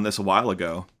 I found this a while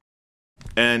ago.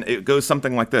 And it goes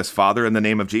something like this. Father, in the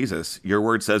name of Jesus, your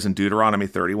word says in Deuteronomy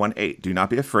 31:8, do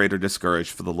not be afraid or discouraged,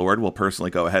 for the Lord will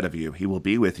personally go ahead of you. He will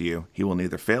be with you. He will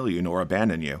neither fail you nor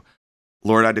abandon you.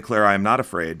 Lord, I declare I am not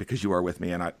afraid because you are with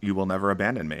me and you will never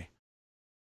abandon me.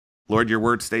 Lord, your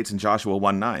word states in Joshua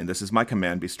 1:9, this is my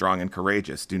command, be strong and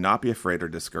courageous. Do not be afraid or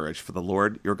discouraged, for the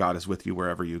Lord your God is with you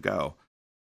wherever you go.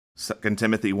 2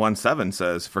 Timothy 1:7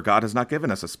 says, for God has not given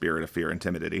us a spirit of fear and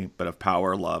timidity, but of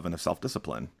power, love, and of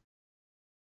self-discipline.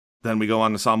 Then we go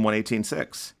on to Psalm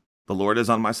 118:6. The Lord is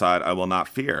on my side, I will not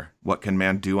fear. What can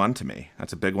man do unto me?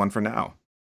 That's a big one for now.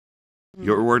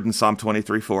 Your word in Psalm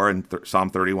 23:4 and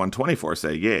Psalm 31:24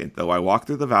 say, yea, though I walk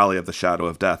through the valley of the shadow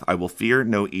of death, I will fear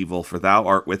no evil, for thou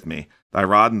art with me. Thy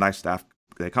rod and thy staff,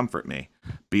 they comfort me.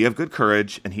 Be of good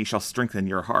courage, and he shall strengthen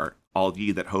your heart, all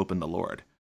ye that hope in the Lord.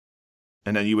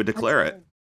 And then you would declare it.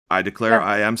 I declare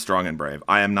I am strong and brave.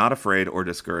 I am not afraid or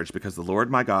discouraged, because the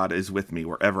Lord my God is with me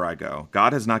wherever I go.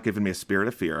 God has not given me a spirit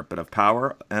of fear, but of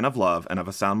power and of love and of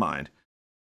a sound mind.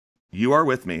 You are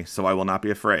with me, so I will not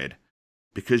be afraid.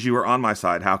 Because you are on my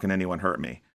side, how can anyone hurt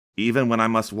me? Even when I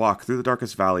must walk through the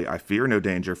darkest valley, I fear no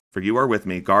danger, for you are with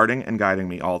me, guarding and guiding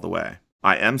me all the way.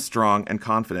 I am strong and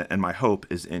confident, and my hope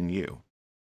is in you.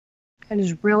 That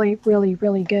is really, really,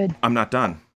 really good. I'm not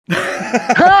done.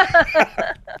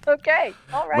 Okay,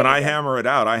 all right. When I hammer it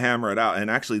out,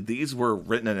 And actually, these were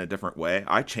written in a different way.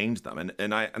 I changed them,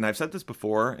 and I've said this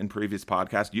before in previous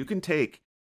podcasts. You can take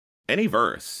any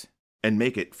verse and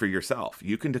make it for yourself.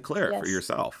 You can declare it for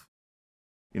yourself.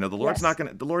 The Lord's not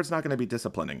going to be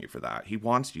disciplining you for that. He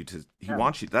wants you to. He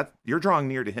wants you that you're drawing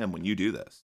near to Him when you do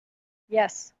this.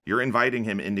 Yes. You're inviting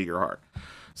him into your heart.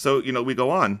 So, we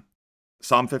go on.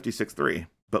 Psalm 56:3.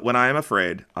 But when I am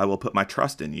afraid, I will put my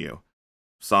trust in you.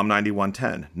 Psalm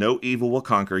 91:10. No evil will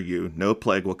conquer you. No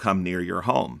plague will come near your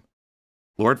home.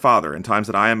 Lord Father, in times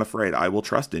that I am afraid, I will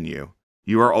trust in you.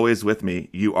 You are always with me.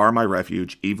 You are my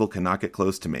refuge. Evil cannot get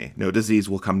close to me. No disease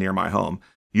will come near my home.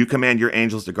 You command your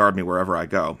angels to guard me wherever I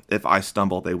go. If I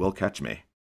stumble, they will catch me.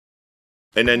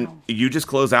 And then you just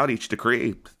close out each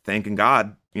decree, thanking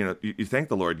God. You thank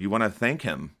the Lord. You want to thank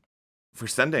him for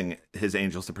sending his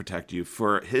angels to protect you,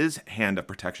 for his hand of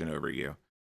protection over you.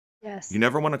 Yes. You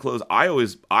never want to close.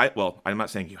 I'm not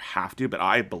saying you have to, but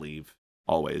I believe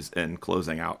always in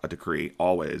closing out a decree,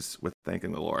 always with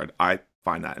thanking the Lord. I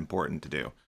find that important to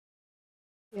do.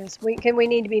 Yes, we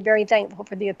need to be very thankful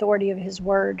for the authority of his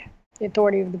word, the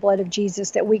authority of the blood of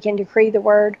Jesus, that we can decree the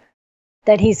word,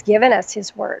 that he's given us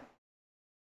his word.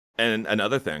 And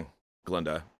another thing,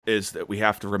 Glenda, is that we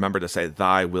have to remember to say,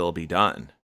 thy will be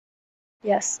done.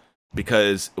 Yes.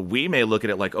 Because we may look at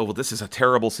it like, oh, well, this is a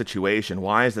terrible situation.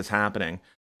 Why is this happening?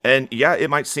 And yeah, it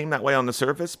might seem that way on the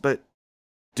surface, but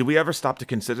do we ever stop to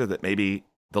consider that maybe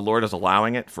the Lord is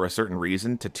allowing it for a certain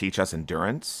reason, to teach us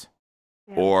endurance,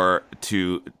 or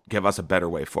to give us a better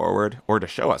way forward, or to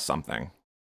show us something?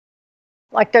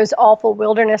 Like those awful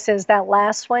wildernesses, that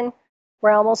last one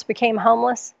where I almost became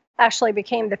homeless, actually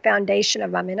became the foundation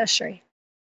of my ministry.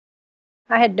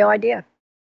 I had no idea.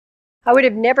 I would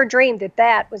have never dreamed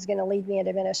that was going to lead me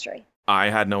into ministry. I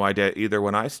had no idea either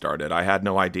when I started. I had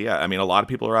no idea. I mean, a lot of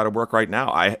people are out of work right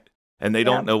now. And they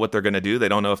don't know what they're going to do. They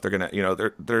don't know if they're going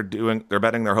to, they're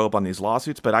betting their hope on these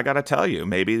lawsuits. But I got to tell you,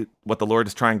 maybe what the Lord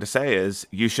is trying to say is,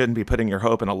 you shouldn't be putting your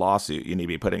hope in a lawsuit. You need to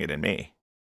be putting it in me.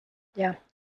 Yeah,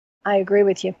 I agree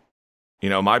with you.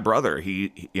 My brother,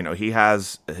 he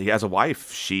has a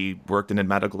wife. She worked in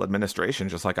medical administration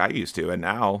just like I used to. And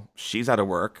now she's out of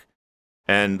work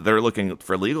and they're looking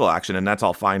for legal action. And that's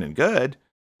all fine and good,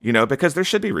 because there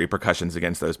should be repercussions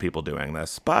against those people doing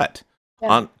this. But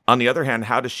on the other hand,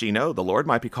 how does she know? The Lord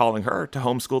might be calling her to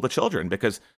homeschool the children,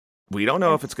 because we don't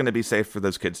know if it's going to be safe for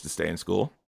those kids to stay in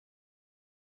school.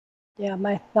 Yeah,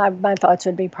 my thoughts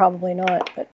would be probably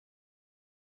not, but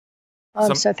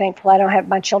I'm so thankful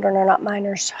my children are not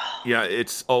minors. Yeah,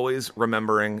 it's always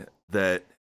remembering that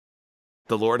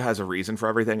the Lord has a reason for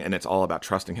everything, and it's all about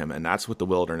trusting him, and that's what the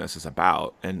wilderness is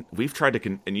about. And we've tried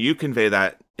to, and you convey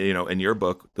that, in your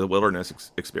book, the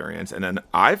wilderness experience, and then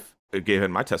I've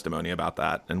given my testimony about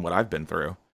that and what I've been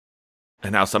through,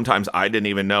 and how sometimes I didn't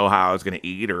even know how I was going to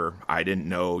eat, or I didn't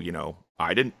know,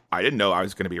 I didn't know I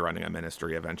was going to be running a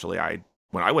ministry eventually.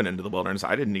 When I went into the wilderness,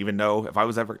 I didn't even know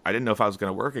I didn't know if I was going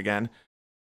to work again.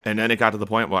 And then it got to the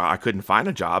point where I couldn't find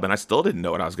a job, and I still didn't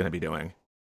know what I was going to be doing.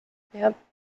 Yep.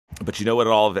 But what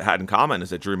all of it had in common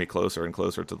is it drew me closer and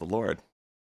closer to the Lord.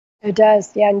 It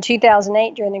does. Yeah. In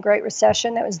 2008, during the Great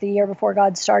Recession, that was the year before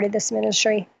God started this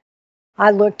ministry,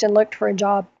 I looked and looked for a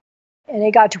job, and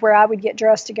it got to where I would get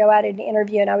dressed to go out at an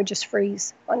interview, and I would just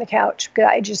freeze on the couch because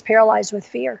I just paralyzed with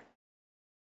fear,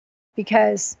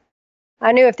 because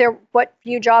I knew what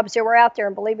few jobs there were out there,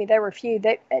 and believe me, there were few.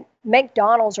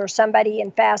 McDonald's or somebody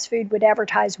in fast food would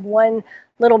advertise one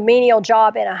little menial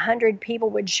job, and 100 people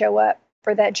would show up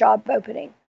for that job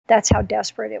opening. That's how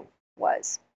desperate it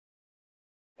was.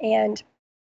 And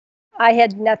I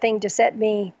had nothing to set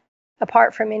me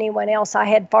apart from anyone else. I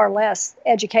had far less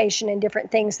education and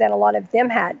different things than a lot of them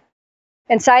had.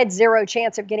 And so I had zero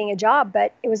chance of getting a job,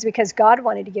 but it was because God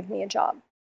wanted to give me a job.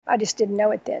 I just didn't know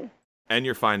it then. And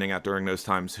you're finding out during those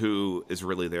times who is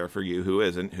really there for you, who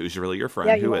isn't, who's really your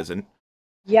friend, who isn't.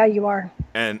 Yeah, you are.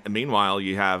 And meanwhile,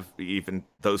 you have even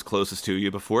those closest to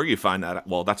you before you find that.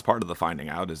 Well, that's part of the finding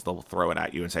out, is they'll throw it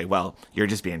at you and say, well, you're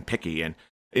just being picky. And,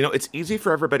 it's easy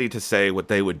for everybody to say what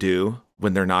they would do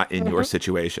when they're not in your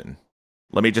situation.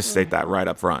 Let me just state that right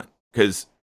up front, because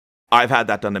I've had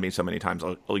that done to me so many times.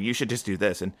 Oh, you should just do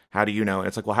this. And how do you know? And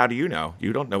it's like, well, how do you know?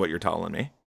 You don't know what you're telling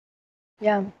me.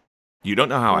 Yeah. You don't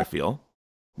know how I feel.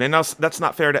 And that's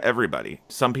not fair to everybody.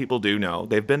 Some people do know.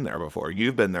 They've been there before.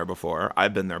 You've been there before.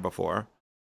 I've been there before.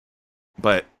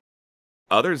 But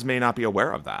others may not be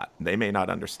aware of that. They may not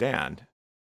understand.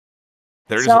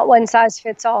 It's not one size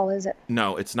fits all, is it?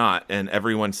 No, it's not. And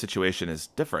everyone's situation is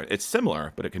different. It's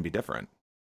similar, but it can be different,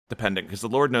 depending, because the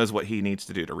Lord knows what he needs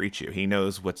to do to reach you. He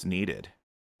knows what's needed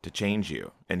to change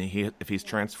you. And if he's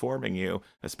transforming you,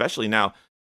 especially now,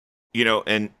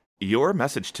 and your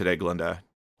message today, Glenda,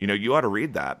 you ought to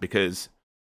read that, because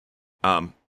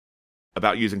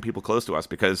about using people close to us,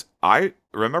 because I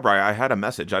remember I had a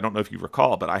message, I don't know if you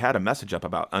recall, but I had a message up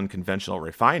about unconventional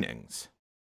refinings.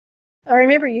 I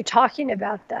remember you talking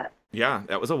about that. Yeah,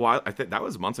 that was a while. I think that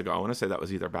was months ago. I want to say that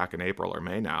was either back in April or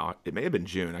May now. It may have been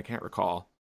June. I can't recall.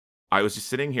 I was just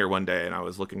sitting here one day and I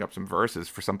was looking up some verses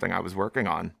for something I was working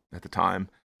on at the time.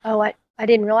 Oh, I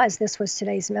didn't realize this was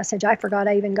today's message. I forgot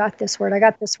I even got this word. I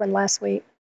got this one last week.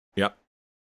 Yep.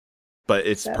 But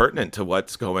it's pertinent to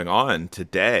what's going on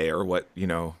today, or what,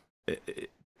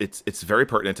 it's very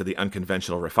pertinent to the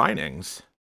unconventional refinings.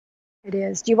 It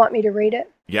is. Do you want me to read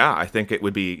it? Yeah, I think it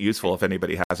would be useful if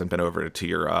anybody hasn't been over to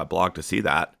your blog to see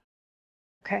that.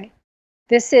 Okay.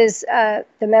 This is the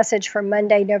message from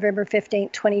Monday, November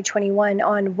 15th, 2021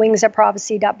 on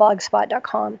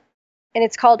wingsofprophecy.blogspot.com. And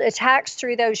it's called Attacks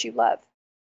Through Those You Love.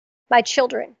 My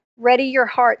children, ready your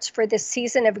hearts for this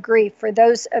season of grief, for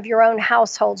those of your own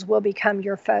households will become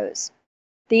your foes.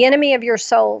 The enemy of your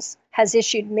souls has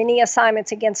issued many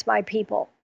assignments against my people.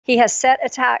 He has set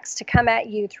attacks to come at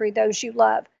you through those you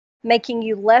love, making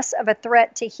you less of a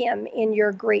threat to him in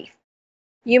your grief.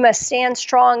 You must stand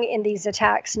strong in these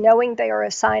attacks, knowing they are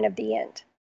a sign of the end.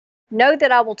 Know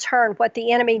that I will turn what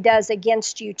the enemy does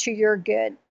against you to your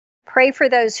good. Pray for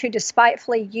those who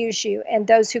despitefully use you and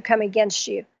those who come against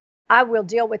you. I will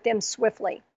deal with them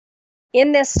swiftly.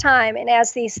 In this time, and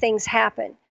as these things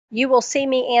happen, you will see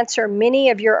me answer many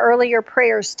of your earlier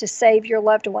prayers to save your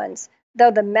loved ones,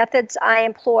 though the methods I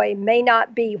employ may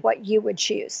not be what you would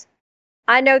choose.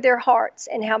 I know their hearts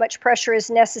and how much pressure is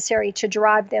necessary to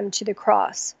drive them to the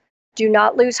cross. Do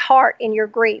not lose heart in your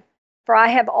grief, for I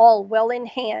have all well in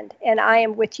hand, and I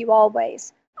am with you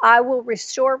always. I will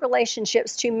restore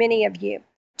relationships to many of you.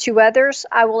 To others,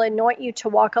 I will anoint you to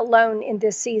walk alone in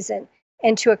this season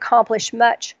and to accomplish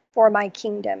much for my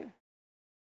kingdom.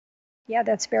 Yeah,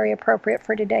 that's very appropriate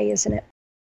for today, isn't it?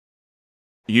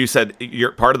 You said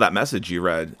you're part of that message you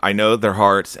read. I know their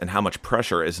hearts and how much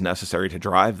pressure is necessary to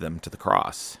drive them to the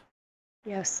cross.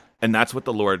 Yes. And that's what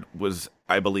the Lord was,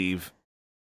 I believe,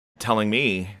 telling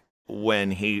me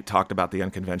when he talked about the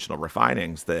unconventional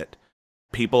refinings, that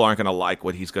people aren't going to like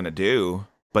what he's going to do,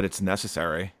 but it's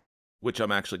necessary, which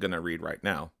I'm actually going to read right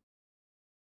now.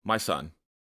 My son,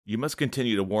 you must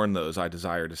continue to warn those I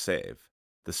desire to save.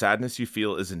 The sadness you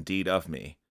feel is indeed of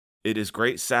me. It is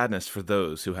great sadness for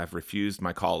those who have refused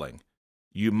my calling.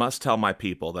 You must tell my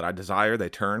people that I desire they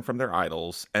turn from their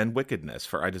idols and wickedness,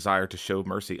 for I desire to show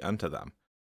mercy unto them.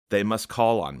 They must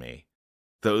call on me.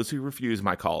 Those who refuse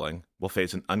my calling will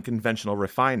face an unconventional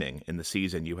refining in the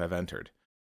season you have entered.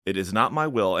 It is not my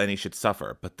will any should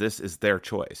suffer, but this is their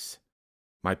choice.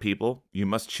 My people, you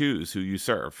must choose who you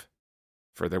serve,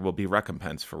 for there will be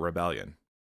recompense for rebellion.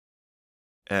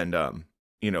 And,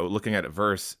 looking at a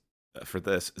verse for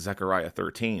this, Zechariah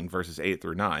 13, verses 8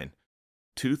 through 9,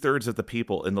 2/3 of the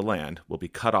people in the land will be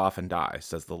cut off and die,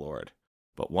 says the Lord,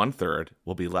 but 1/3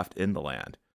 will be left in the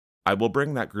land. I will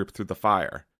bring that group through the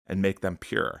fire and make them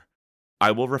pure.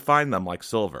 I will refine them like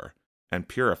silver and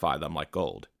purify them like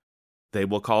gold. They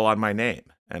will call on my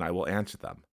name, and I will answer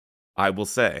them. I will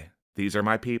say, these are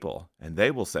my people, and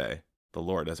they will say, the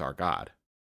Lord is our God.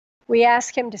 We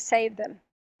ask him to save them.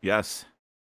 Yes.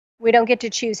 We don't get to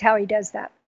choose how he does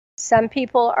that. Some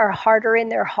people are harder in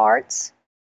their hearts.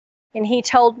 And he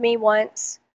told me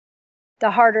once,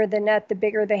 the harder the nut, the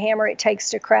bigger the hammer it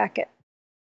takes to crack it.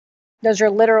 Those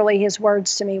are literally his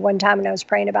words to me one time when I was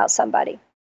praying about somebody.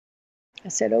 I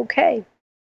said, okay.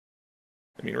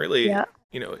 I mean, really, yeah.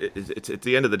 It's at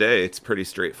the end of the day, it's pretty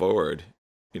straightforward.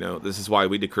 This is why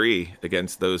we decree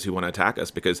against those who want to attack us,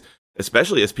 because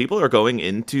especially as people are going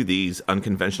into these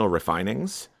unconventional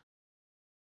refinings,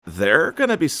 they're going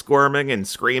to be squirming and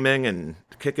screaming and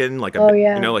kicking like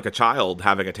like a child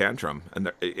having a tantrum,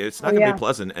 and it's not going to be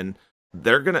pleasant. And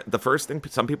the first thing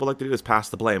some people like to do is pass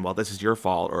the blame. Well, this is your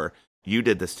fault, or you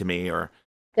did this to me, or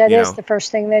that is the first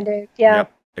thing they do. Yeah,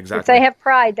 yep, exactly. If they have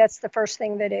pride, that's the first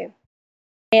thing they do.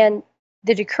 And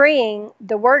the decreeing,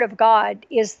 the word of God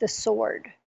is the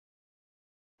sword.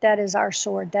 That is our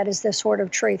sword. That is the sword of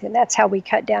truth, and that's how we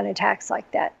cut down attacks like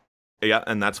that. Yeah,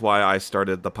 and that's why I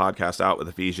started the podcast out with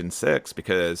Ephesians 6,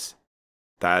 because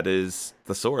that is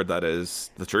the sword. That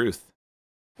is the truth.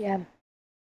 Yeah.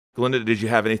 Glenda, did you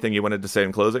have anything you wanted to say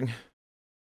in closing?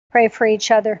 Pray for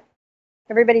each other.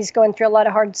 Everybody's going through a lot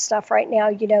of hard stuff right now.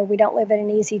 We don't live in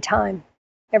an easy time.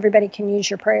 Everybody can use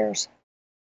your prayers.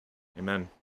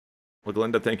 Amen. Well,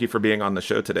 Glenda, thank you for being on the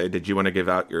show today. Did you want to give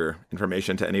out your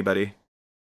information to anybody?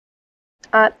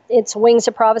 It's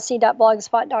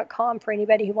wingsofprophecy.blogspot.com for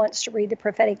anybody who wants to read the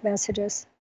prophetic messages.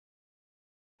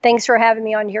 Thanks for having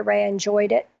me on here, Ray. I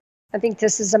enjoyed it. I think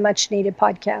this is a much-needed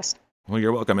podcast. Well,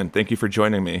 you're welcome, and thank you for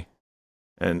joining me.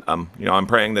 And, I'm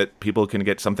praying that people can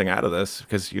get something out of this,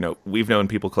 because, we've known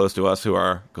people close to us who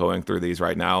are going through these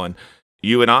right now, and,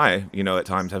 you and I, at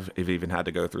times have even had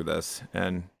to go through this,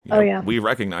 and Yeah. we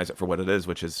recognize it for what it is,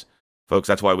 which is, folks,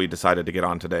 that's why we decided to get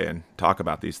on today and talk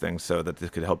about these things so that this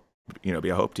could help, be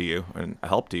a hope to you and a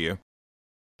help to you.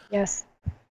 Yes.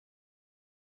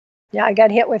 Yeah, I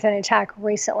got hit with an attack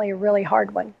recently, a really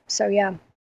hard one. So yeah,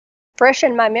 fresh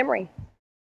in my memory.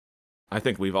 I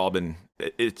think we've all been,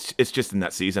 it's just in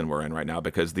that season we're in right now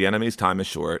because the enemy's time is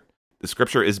short. The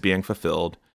scripture is being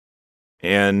fulfilled.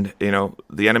 And,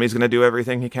 the enemy's going to do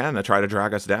everything he can to try to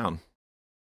drag us down.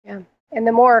 Yeah. And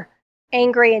the more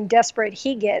angry and desperate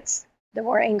he gets, the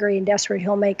more angry and desperate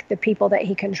he'll make the people that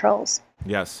he controls.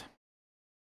 Yes.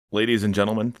 Ladies and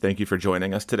gentlemen, thank you for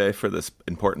joining us today for this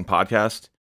important podcast.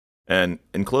 And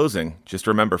in closing, just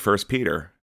remember 1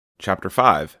 Peter chapter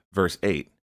 5, verse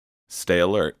 8. Stay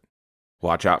alert.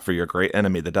 Watch out for your great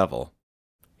enemy, the devil.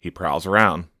 He prowls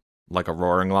around like a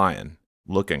roaring lion,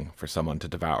 looking for someone to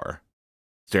devour.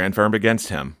 Stand firm against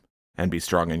him and be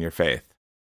strong in your faith.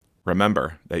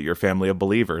 Remember that your family of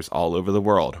believers all over the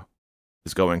world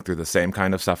is going through the same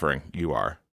kind of suffering you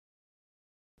are.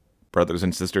 Brothers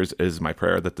and sisters, it is my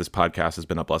prayer that this podcast has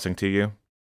been a blessing to you.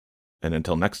 And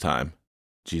until next time,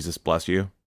 Jesus bless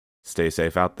you, stay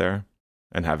safe out there,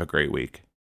 and have a great week.